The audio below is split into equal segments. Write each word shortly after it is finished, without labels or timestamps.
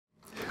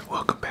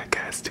Welcome back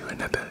guys to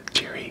another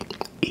Jerry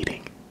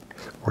eating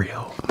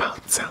real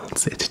mouth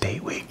sounds. And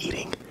today we're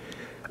eating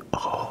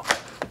all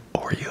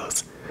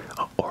Oreos,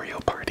 an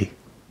Oreo party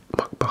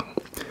mukbang.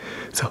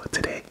 So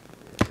today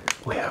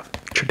we have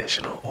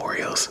traditional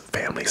Oreos,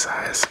 family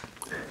size.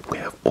 We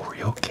have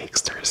Oreo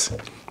Cakesters,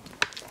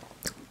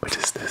 which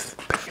is this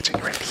packaging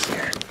right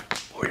here.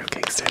 Oreo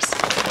Cakesters.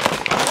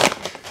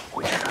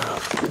 We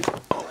have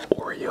an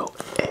Oreo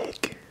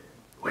egg,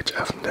 which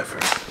I've never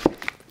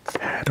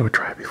had or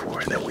tried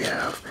before. And then we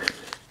have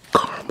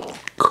caramel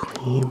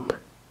cream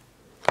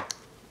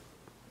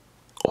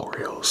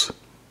Oreos.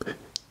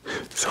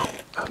 So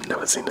I've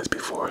never seen this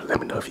before. Let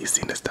me know if you've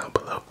seen this down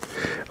below.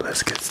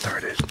 Let's get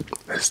started.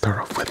 Let's start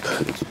off with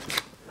the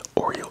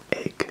Oreo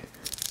egg.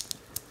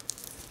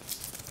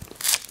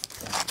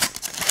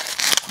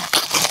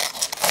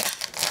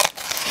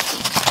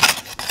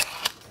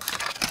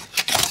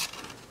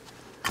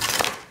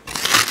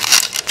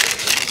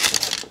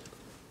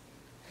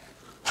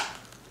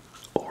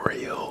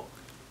 Oreo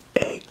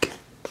egg.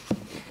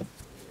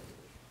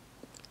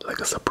 Like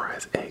a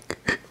surprise egg.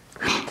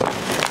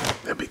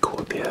 That'd be cool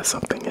if they had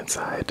something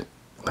inside.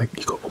 Like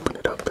you go open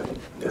it up and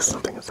there's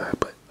something inside,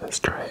 but let's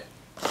try it.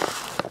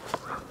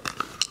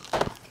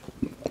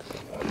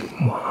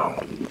 Wow.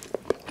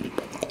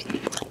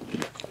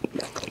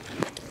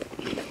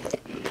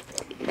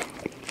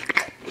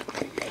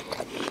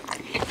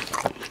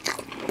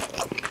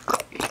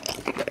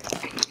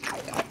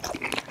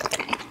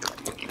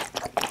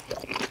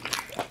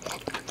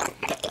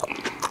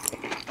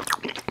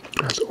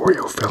 That's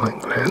Oreo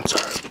filling on the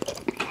inside.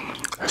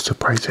 That's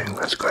surprising.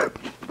 That's good.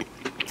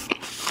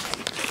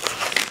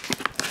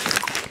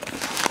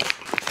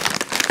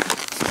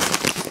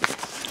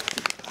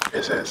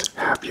 It says,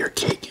 have your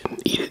cake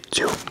and eat it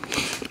too.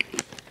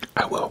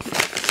 I will.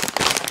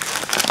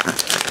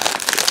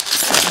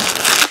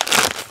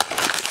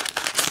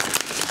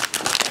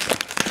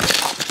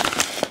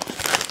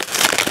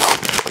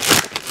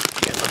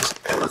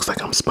 It looks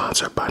like I'm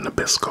sponsored by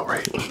Nabisco,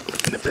 right?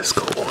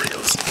 Nabisco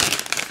Oreos.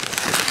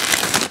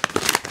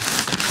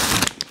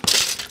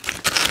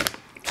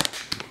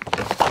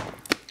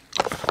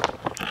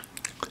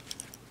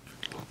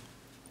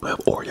 We have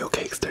Oreo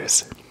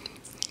Cakesters.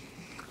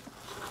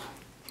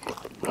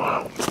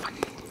 Wow.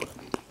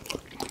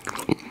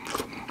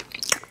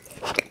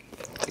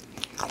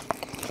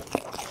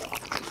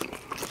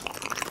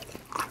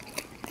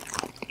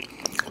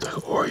 It's like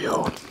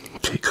Oreo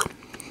cake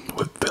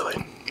with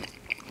filling.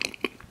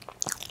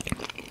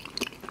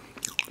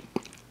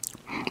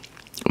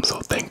 I'm so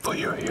thankful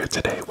you're here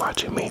today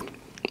watching me.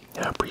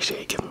 I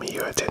appreciate you giving me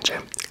your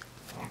attention.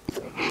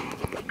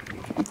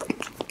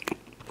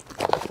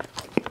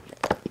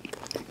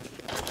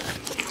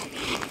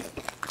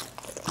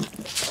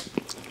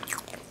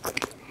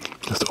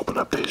 Let's open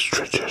up these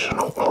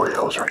traditional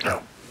Oreos right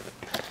now.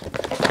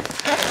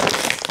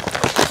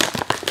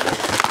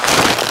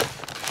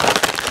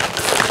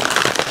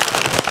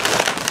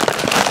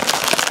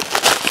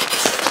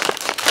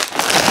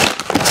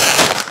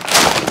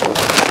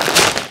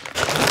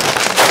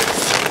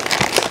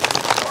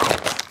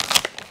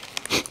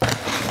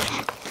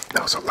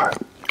 That was a lot.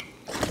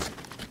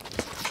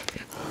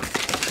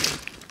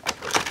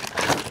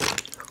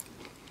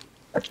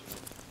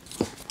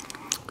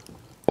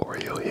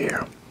 Oreo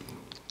here.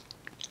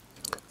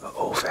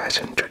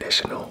 Old-fashioned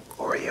traditional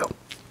Oreo,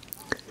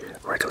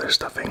 regular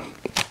stuffing.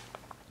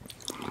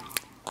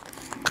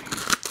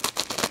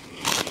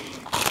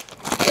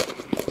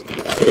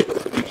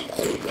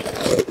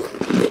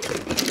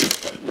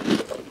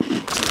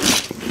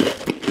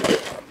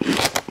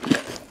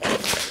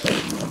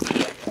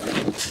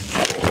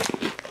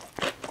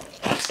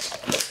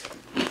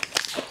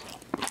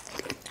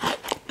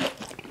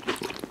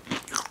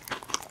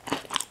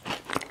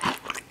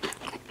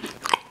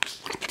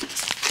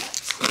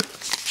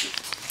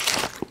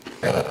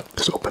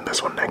 Let's open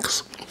this one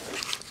next.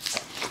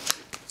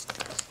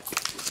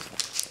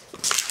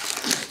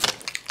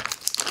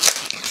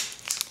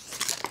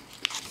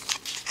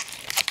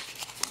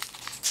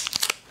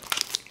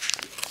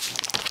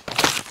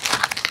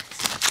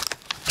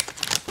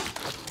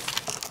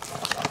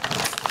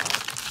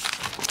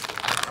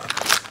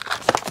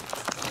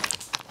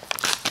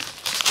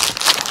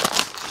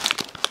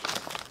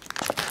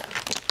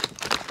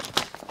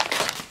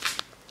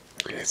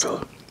 Okay,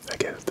 so I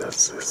guess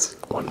this is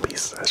one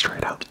piece. Let's try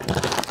it out.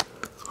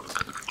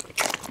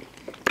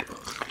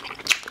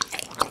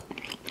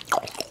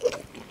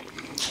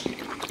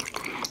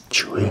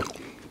 Chewy.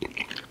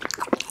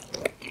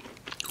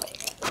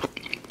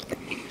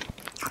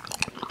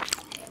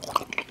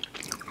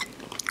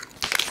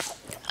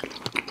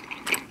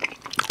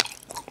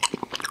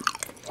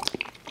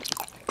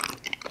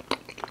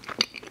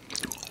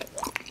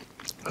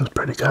 That's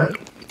pretty good.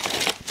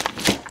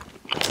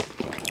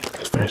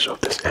 Let's finish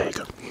off this egg.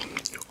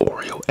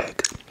 Oreo egg.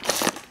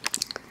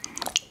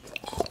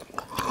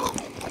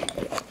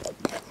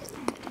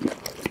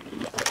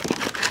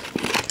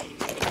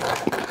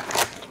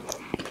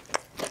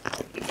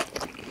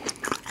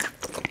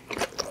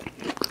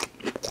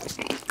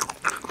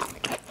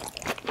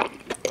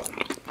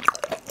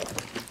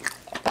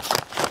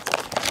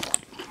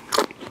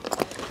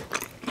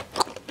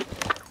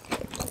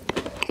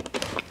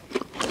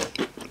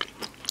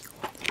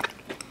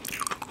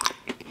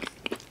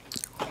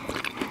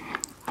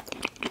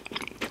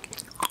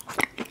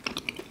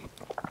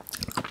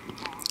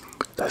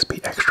 Let's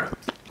be extra.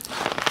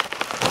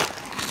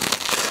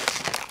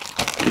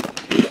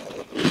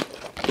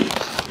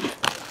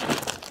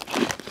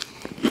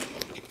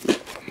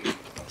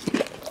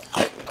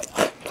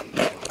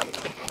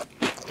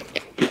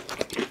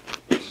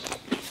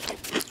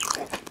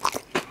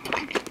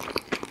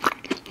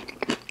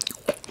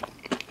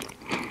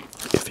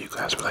 If you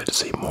guys would like to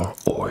see more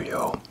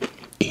Oreo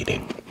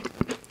eating,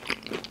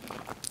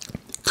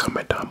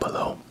 comment down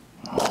below.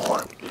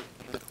 More.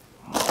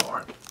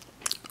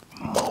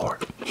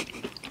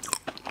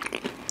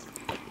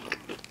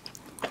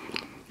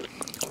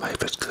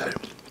 Life is good.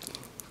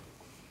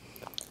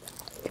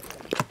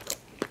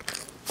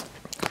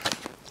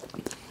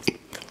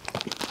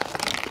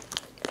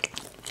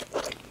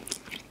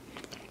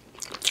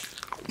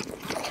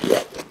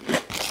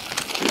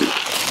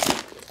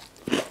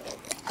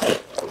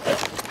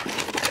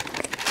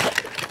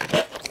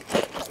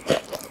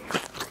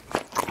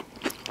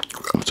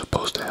 I'm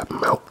supposed to have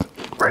milk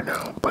right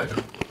now, but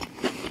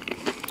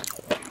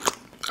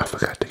I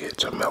forgot to get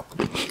some milk.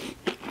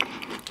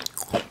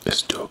 It's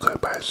still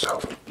good by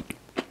itself.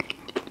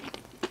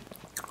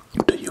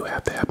 Do you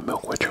have to have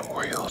milk with your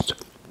Oreos?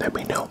 Let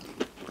me know.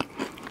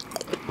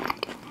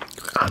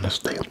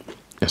 Honestly,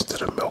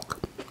 instead of milk,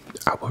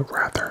 I would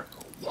rather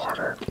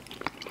water.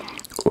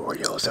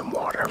 Oreos and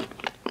water.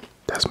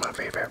 That's my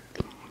favorite.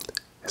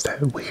 Is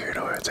that weird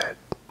or is that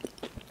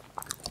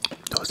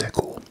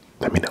cool?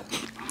 Let me know.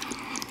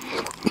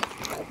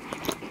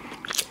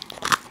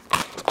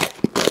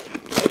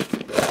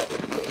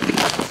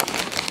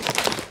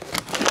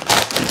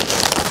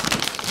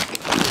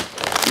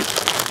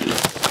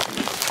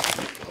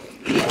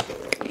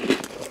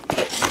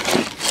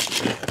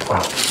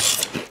 Wow.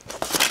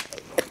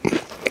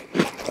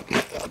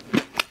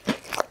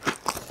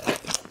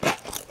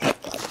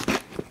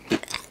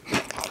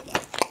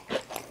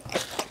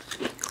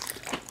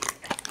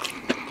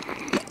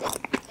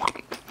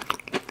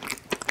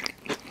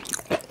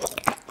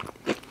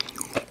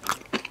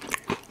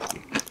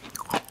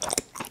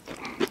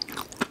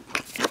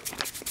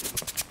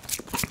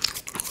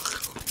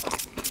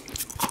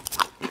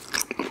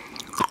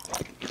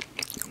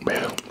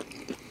 Man,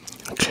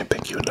 I can't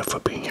thank you enough for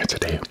being here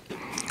today.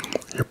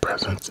 Your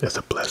presence is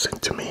a blessing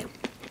to me.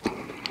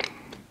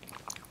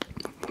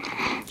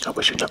 I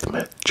wish you nothing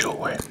but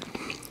joy,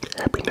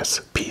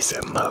 happiness, peace,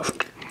 and love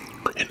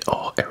in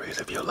all areas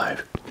of your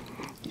life.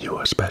 You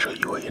are special,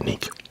 you are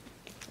unique.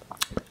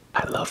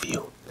 I love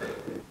you.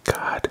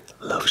 God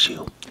loves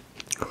you.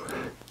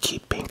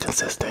 Keep being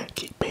consistent,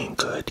 keep being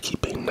good,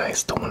 keep being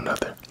nice to one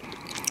another.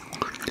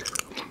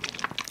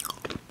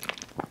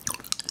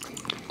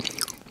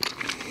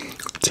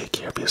 Take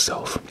care of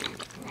yourself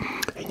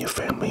and your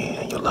family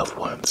and your loved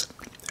ones.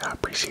 I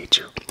appreciate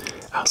you.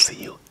 I'll see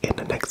you in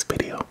the next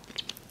video.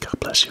 God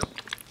bless you.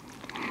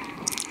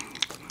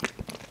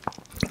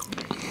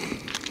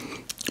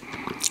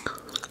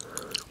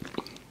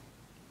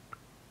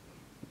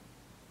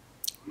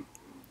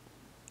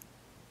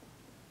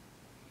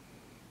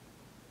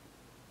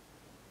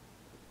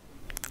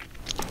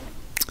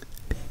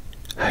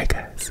 Hi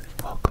guys,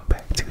 welcome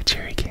back to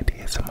Cherry Candy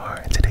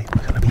ASMR. And today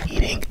we're going to be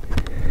eating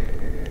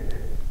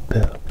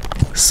the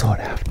sought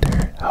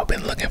after, I've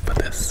been looking for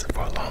this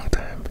for a long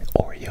time,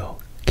 Oreo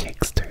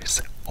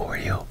Cakesters.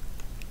 Oreo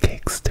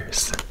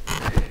Cakesters.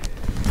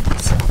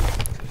 It's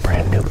a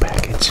brand new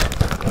package,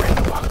 brand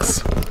new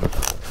box.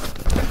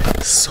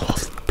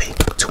 Soft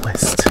baked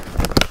twist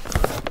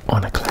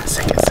on a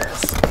classic, it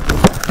says.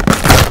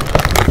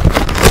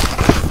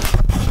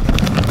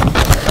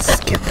 Let's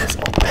get this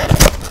open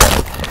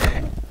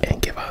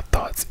and give our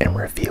thoughts and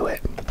review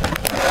it.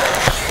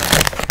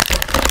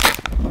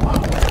 Wow,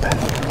 look at that.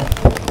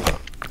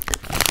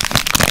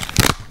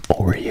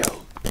 Oreo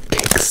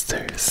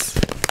Cakesters.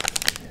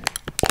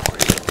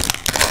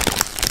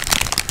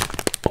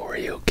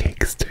 Oreo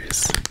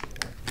Cakesters.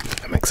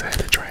 I'm excited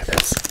to try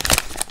this.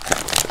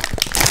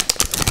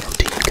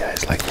 Do you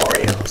guys like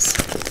Oreos?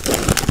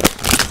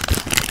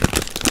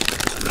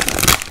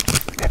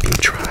 Have you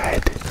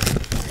tried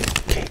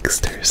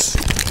Cakesters?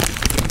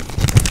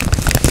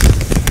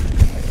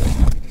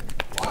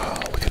 Wow,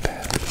 look at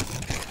that.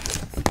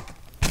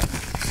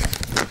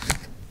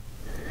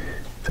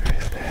 There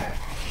is that.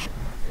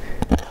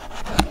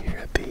 Here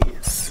are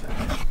these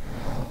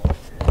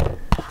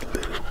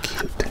little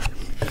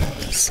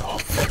cute,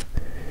 soft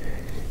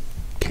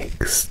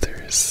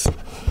Cakesters.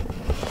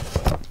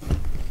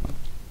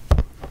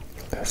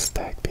 Let's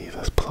stack these.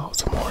 Let's pull out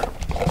some more.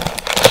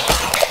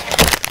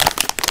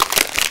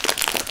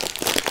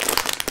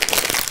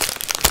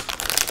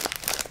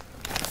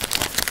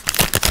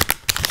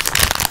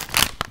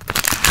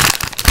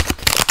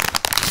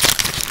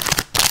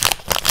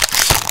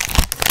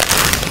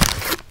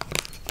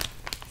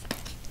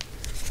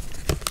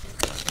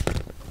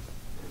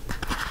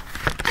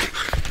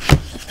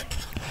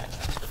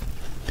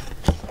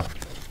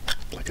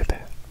 Look at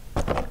that.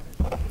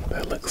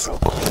 That looks so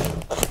cool.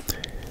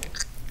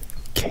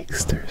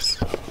 Cakesters.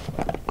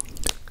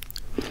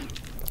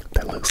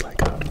 That looks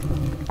like a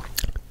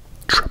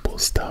triple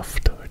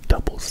stuffed or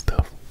double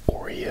stuffed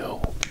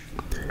Oreo.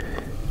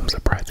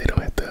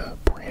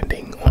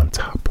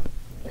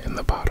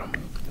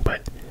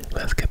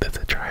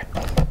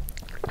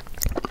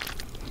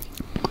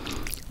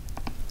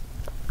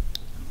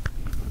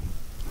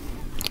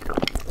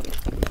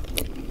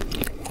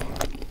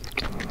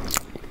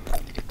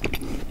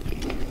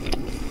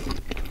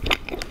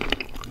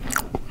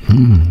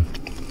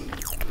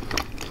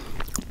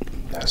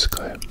 That's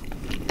good.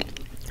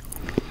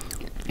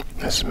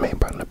 This is made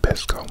by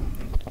Nabisco.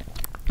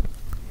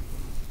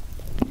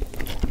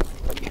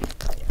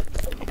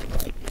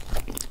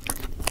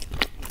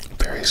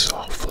 Very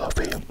soft,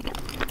 fluffy.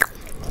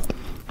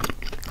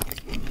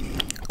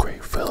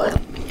 Great filling.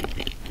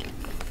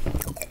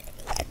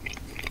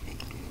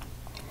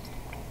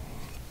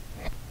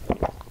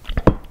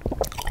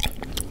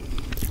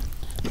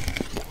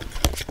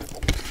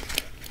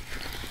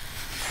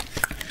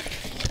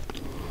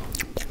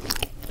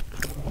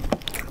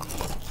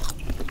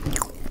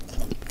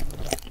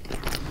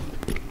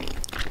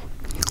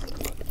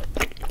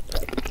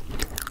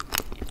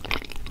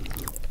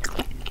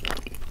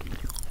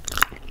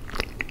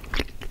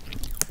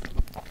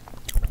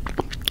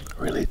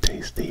 Really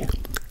tasty.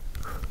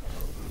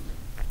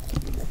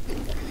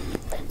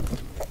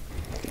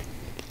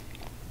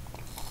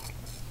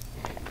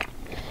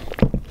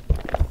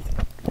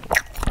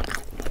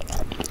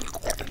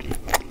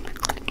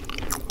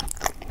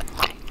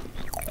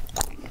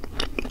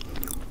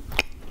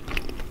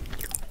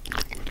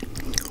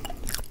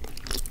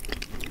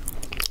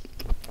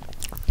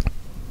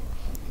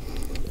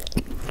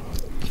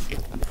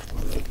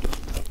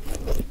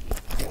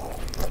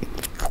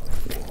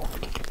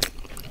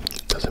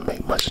 Doesn't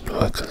make much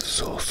noise because it's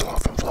so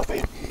soft and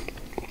fluffy.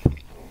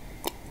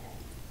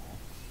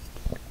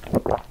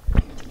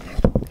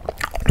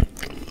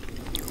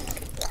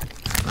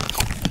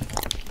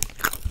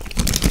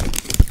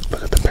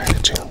 Look at the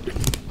packaging.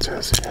 It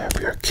says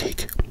have your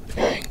cake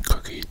and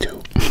cookie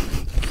too.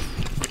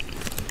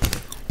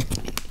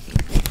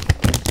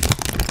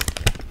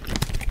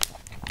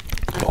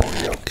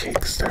 Oreo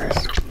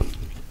Cakesters.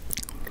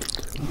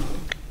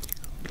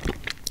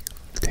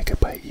 Take a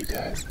bite, you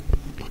guys.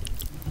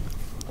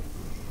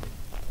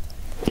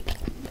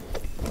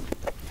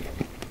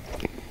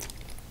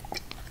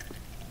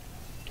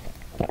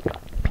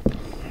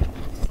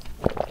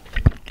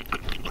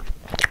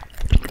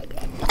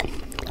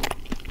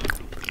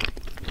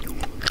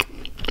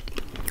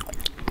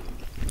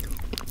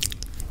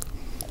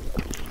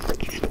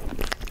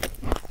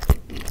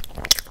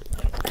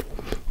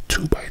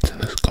 Two bites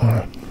and it's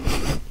gone.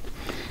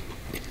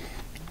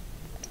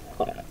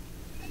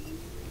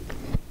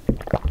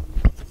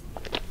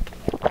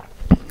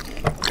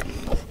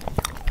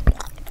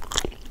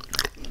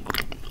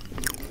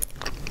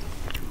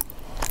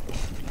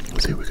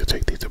 Let's see if we can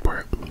take these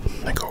apart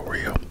like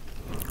Oreo.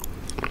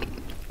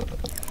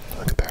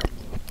 Look at that.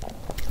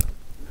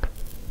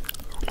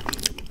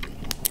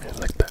 And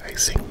like the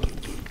icing.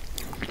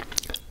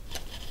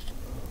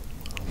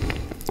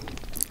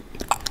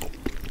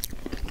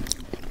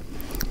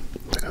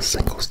 Like a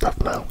single stuff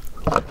now.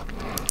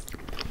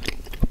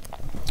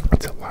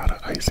 It's a lot of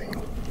icing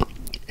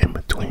in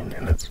between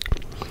and it's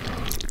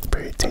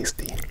very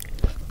tasty.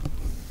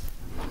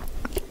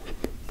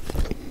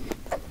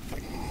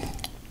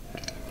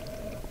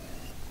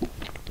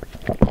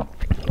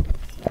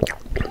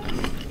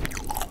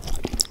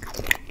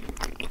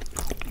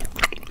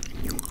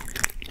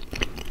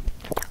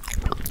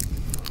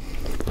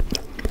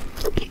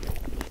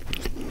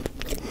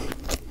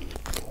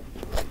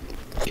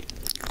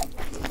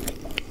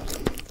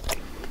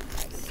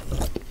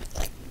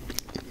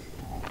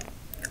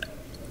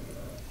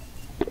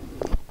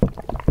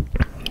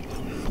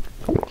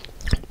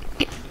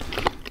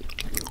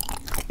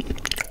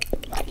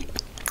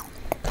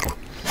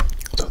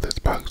 So this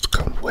box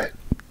comes with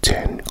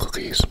 10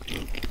 cookies.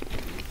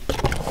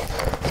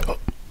 Oh,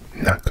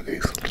 not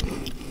cookies.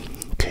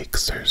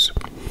 Cakesters.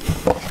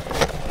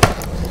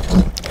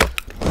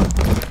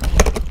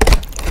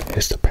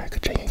 Here's the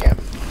packaging again.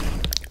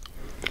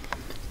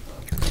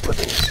 For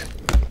these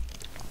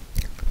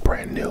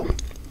brand new,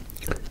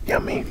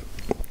 yummy,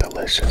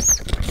 delicious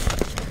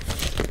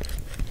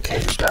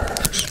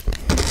Cakesters.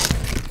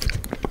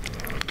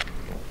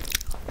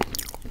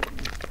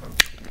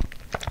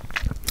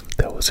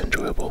 That was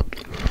enjoyable.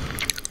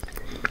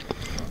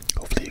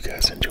 Hopefully you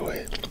guys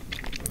enjoyed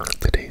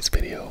today's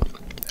video.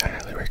 I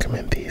highly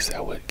recommend these. I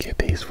would get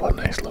these for a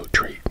nice little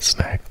treat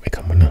snack. They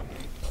come in a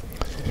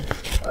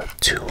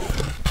two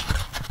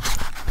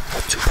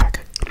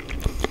pack.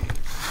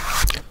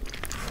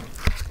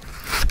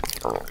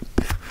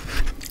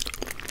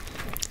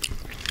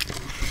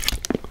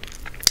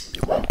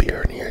 You won't be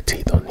hurting your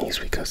teeth on these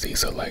because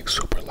these are like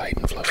super light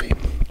and fluffy.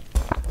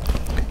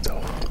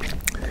 So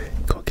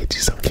go get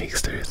you some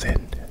Cakesters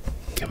and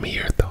give me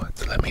your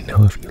thoughts. Let me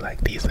know if you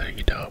like these or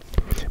you don't.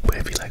 But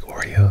if you like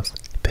Oreos,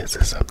 this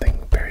is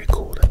something very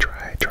cool to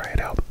try. Try it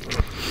out.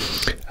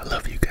 I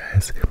love you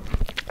guys.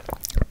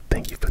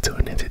 Thank you for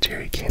tuning into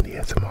Jerry Candy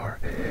SMR.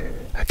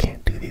 I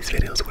can't do these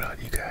videos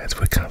without you guys.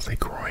 We're constantly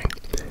growing.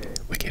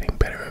 We're getting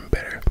better and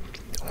better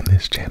on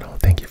this channel.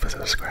 Thank you for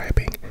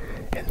subscribing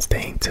and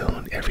staying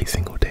tuned every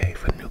single day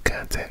for new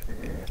content.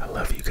 I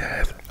love you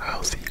guys.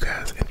 I'll see you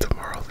guys in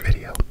tomorrow's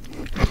video.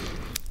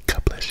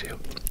 God bless you.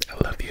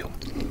 I love you.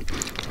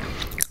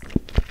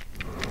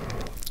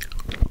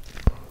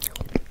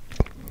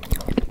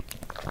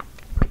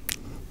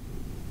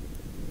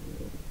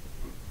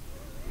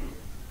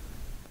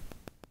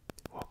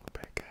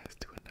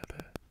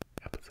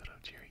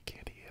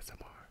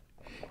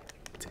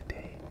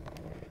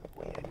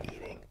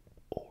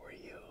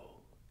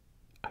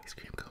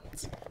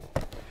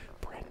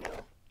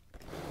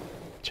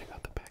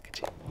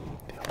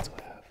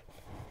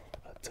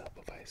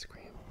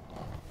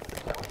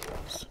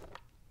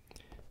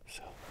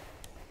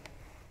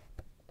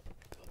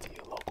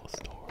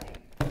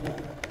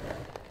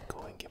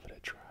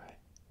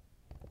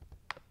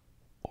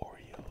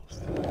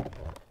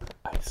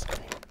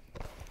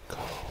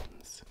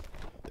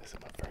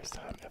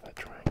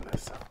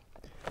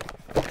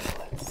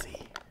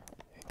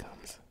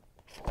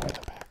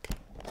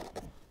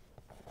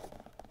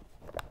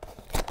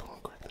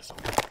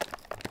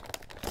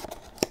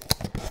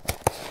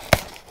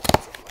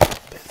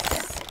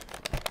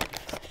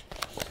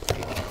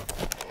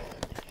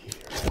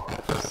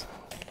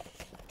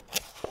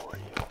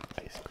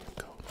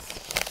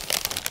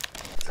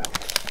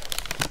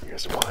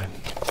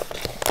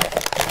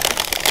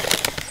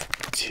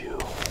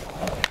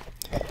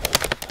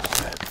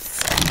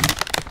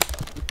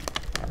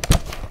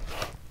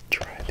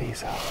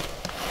 these out.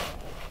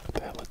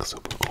 That looks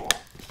super cool.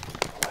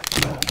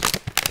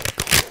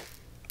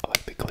 I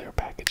like the clear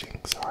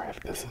packaging. Sorry if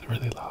this is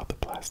really loud, the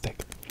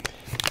plastic.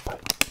 But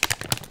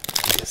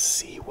you just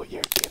see what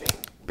you're getting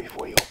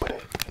before you open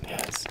it. And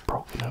it has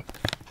broken up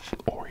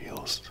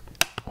Oreos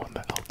on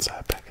the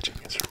outside packaging.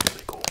 It's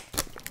really cool.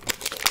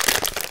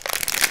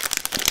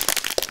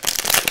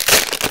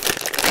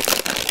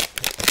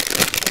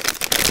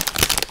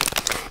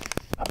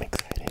 I'm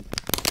excited.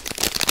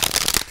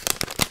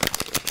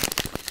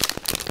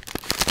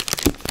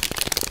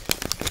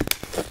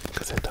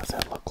 Because it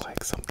doesn't look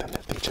like something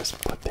that they just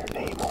put their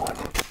name on.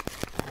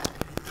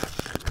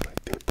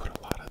 Like they put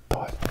a lot of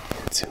thought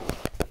into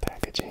the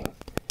packaging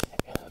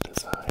and the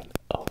design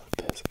of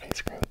this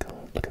ice cream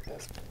cone. Look at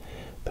this.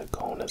 The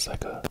cone is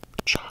like a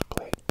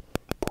chocolate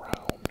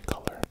brown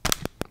color.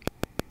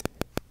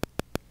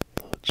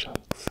 Little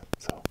chunks.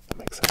 So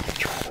I'm excited to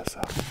try this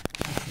out.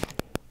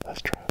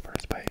 Let's try a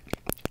first bite.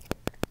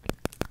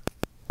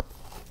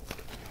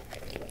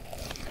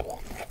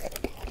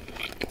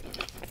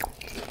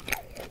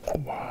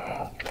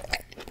 Wow.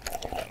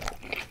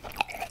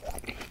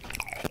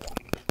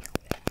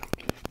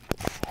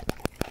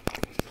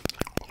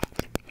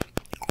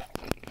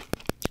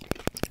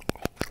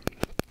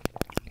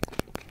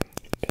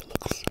 It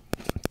looks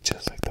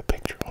just like the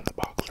picture on the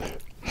box.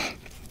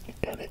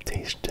 And it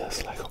tastes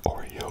just like an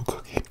Oreo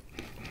cookie.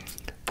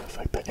 It's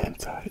like the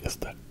inside is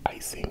the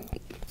icing.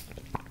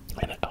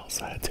 And the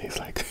outside tastes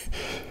like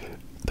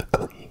the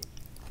cookie.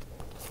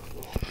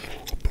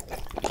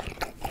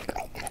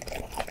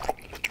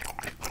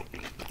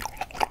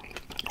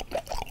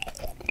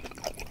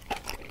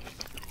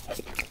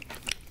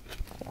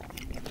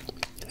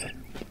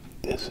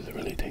 This is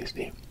really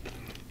tasty.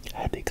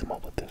 How'd they come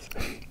up with this?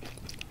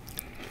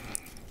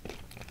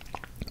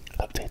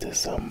 I've tasted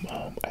some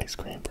ice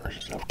cream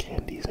versions of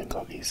candies and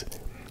cookies,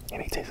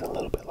 and they taste a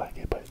little bit like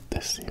it, but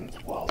this seems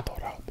well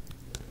thought out.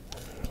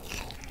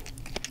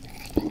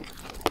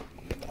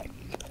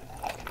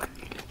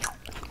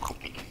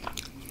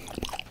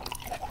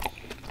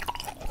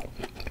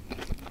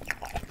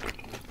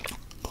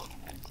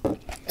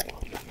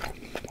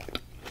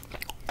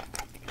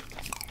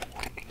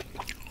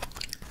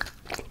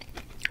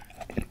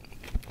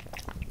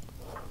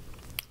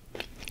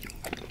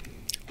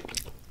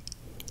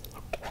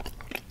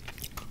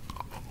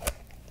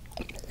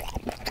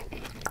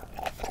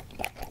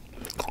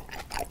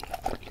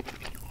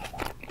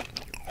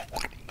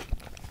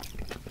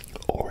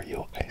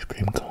 Oreo ice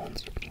cream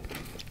cones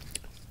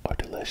are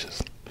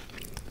delicious.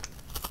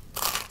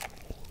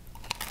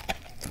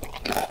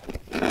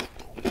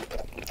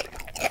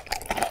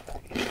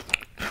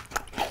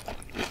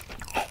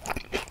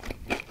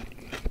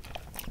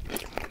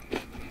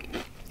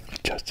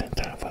 Just in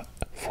time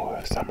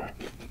for summer,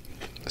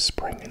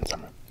 spring and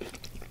summer.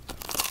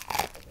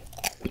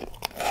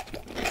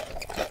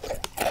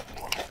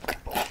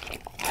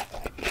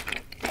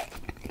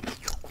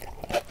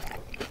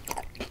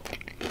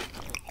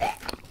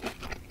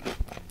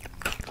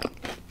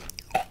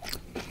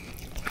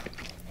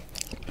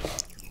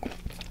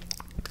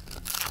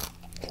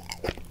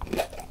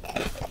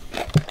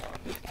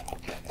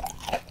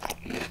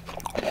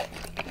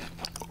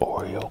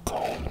 Oreo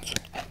cones.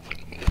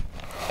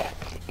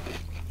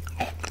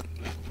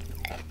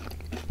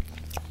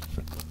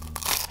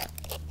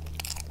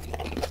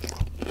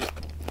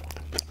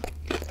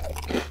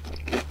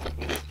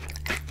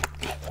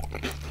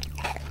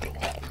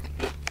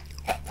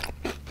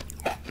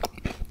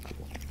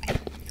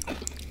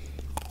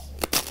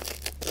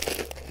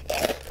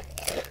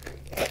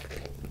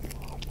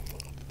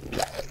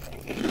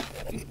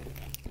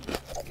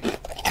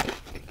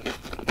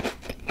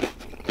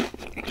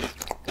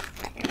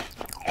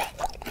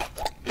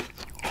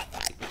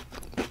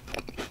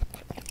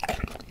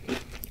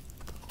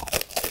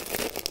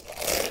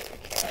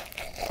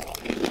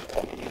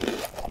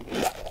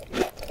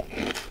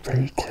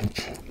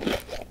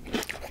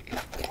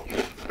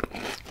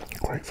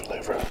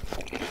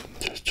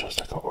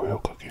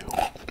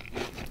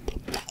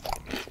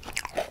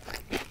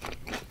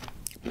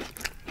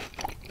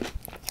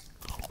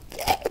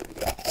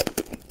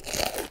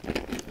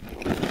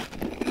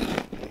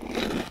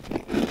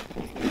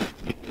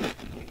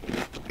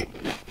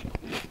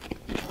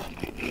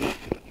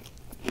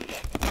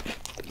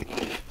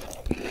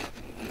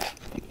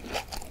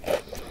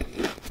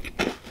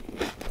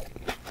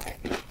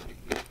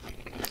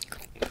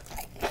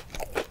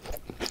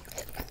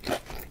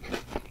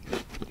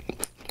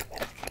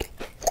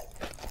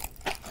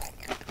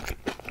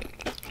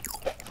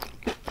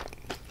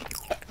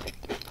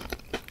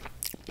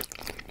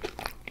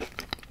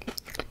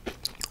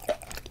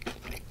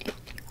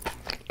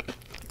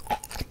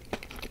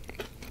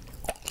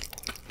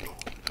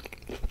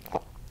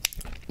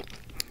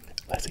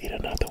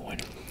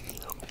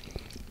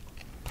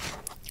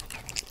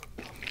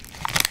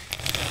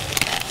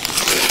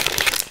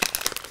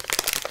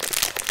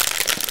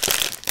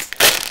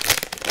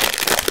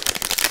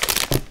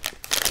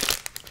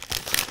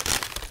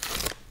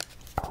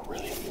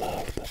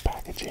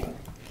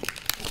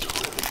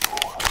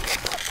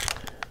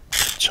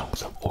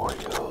 colors of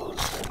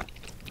Oreos and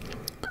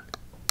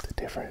the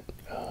different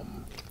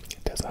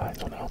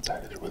designs on the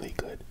outside is really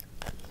good.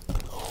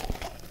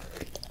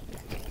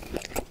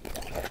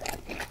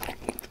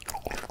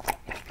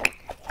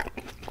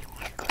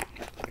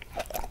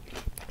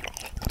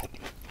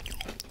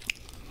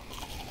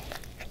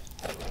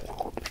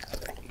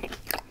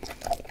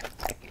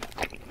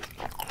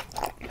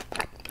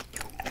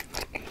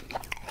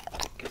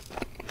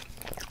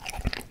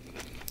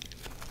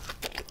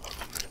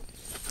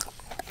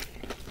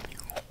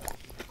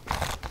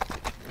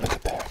 Look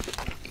at that.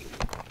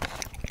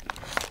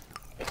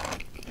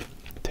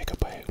 Take a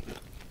bite.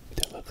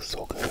 That looks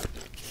so good.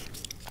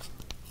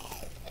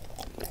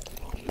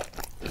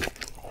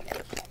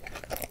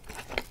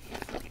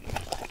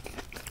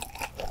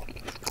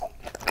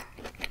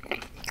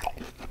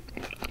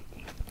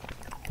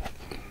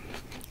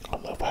 I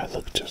love how it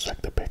looks just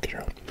like the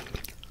picture.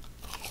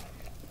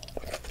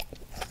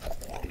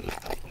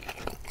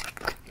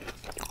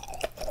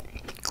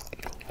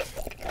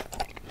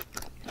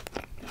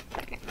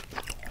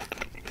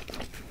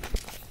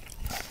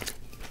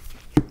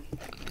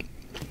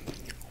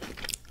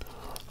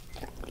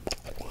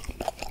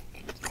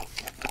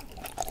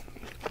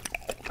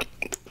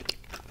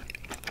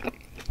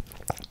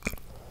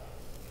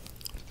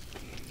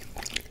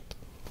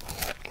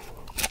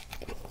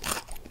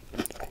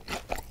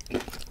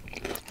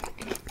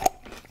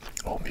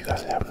 Hope you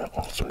guys are having an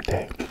awesome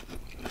day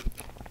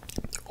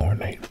or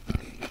night.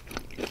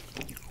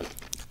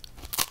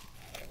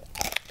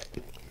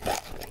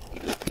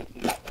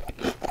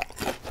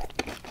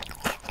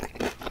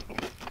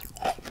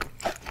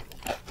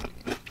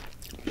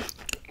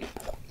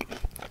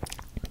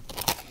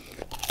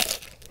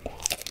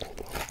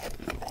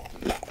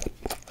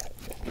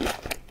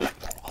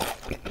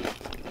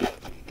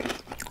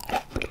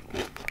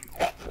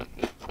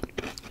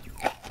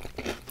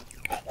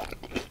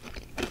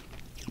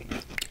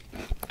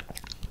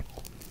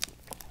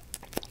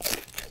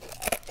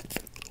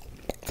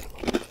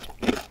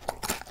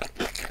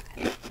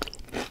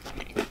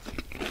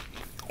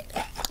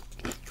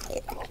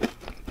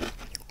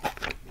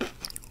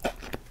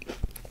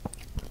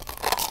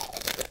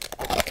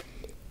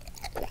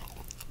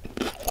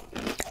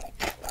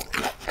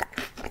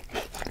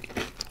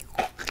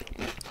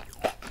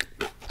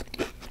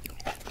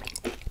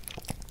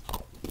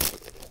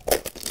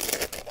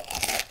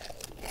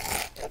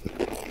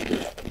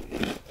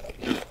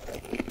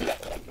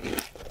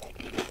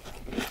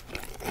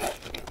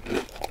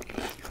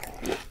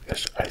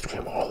 There's ice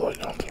cream all the way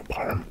down to the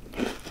bottom.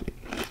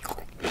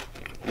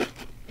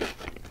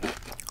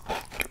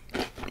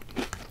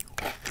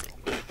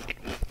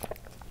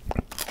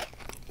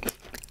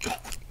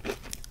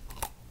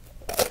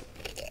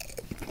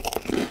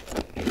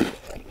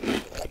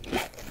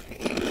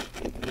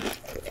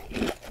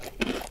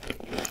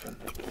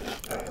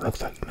 It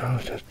looks like now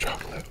it's just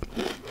chocolate.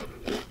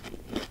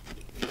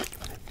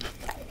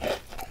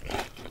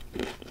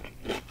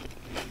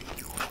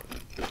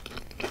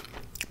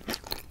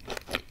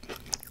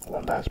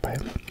 One last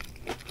bite.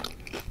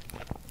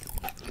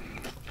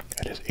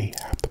 I just ate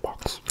half the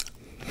box.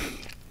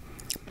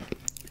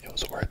 It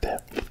was worth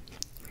it.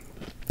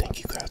 Thank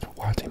you guys for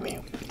watching me.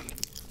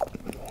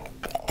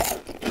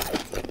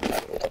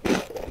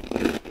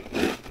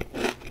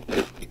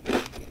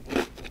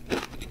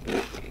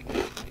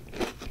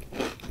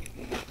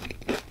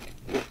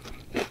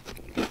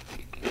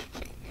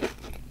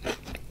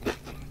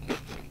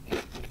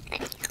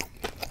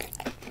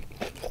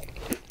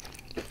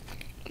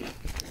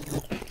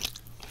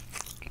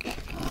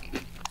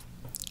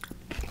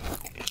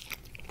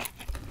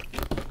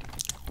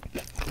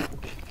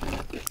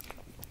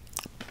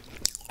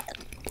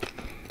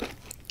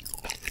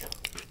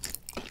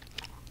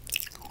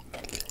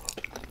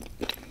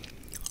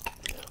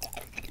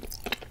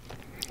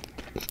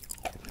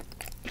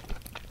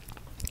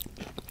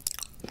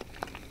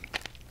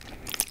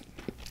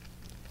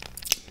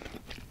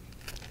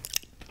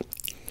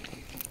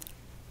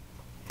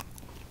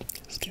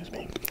 Excuse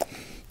me.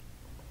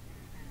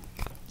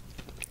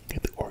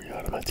 Get the Oreo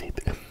out of my teeth.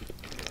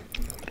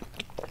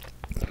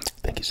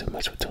 Thank you so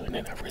much for tuning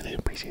in. I really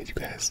appreciate you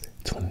guys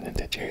tuning in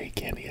to Jerry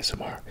Candy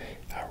ASMR.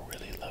 I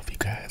really love you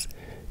guys.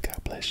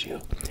 God bless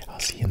you. I'll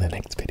see you in the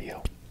next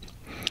video.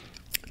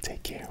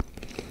 Take care.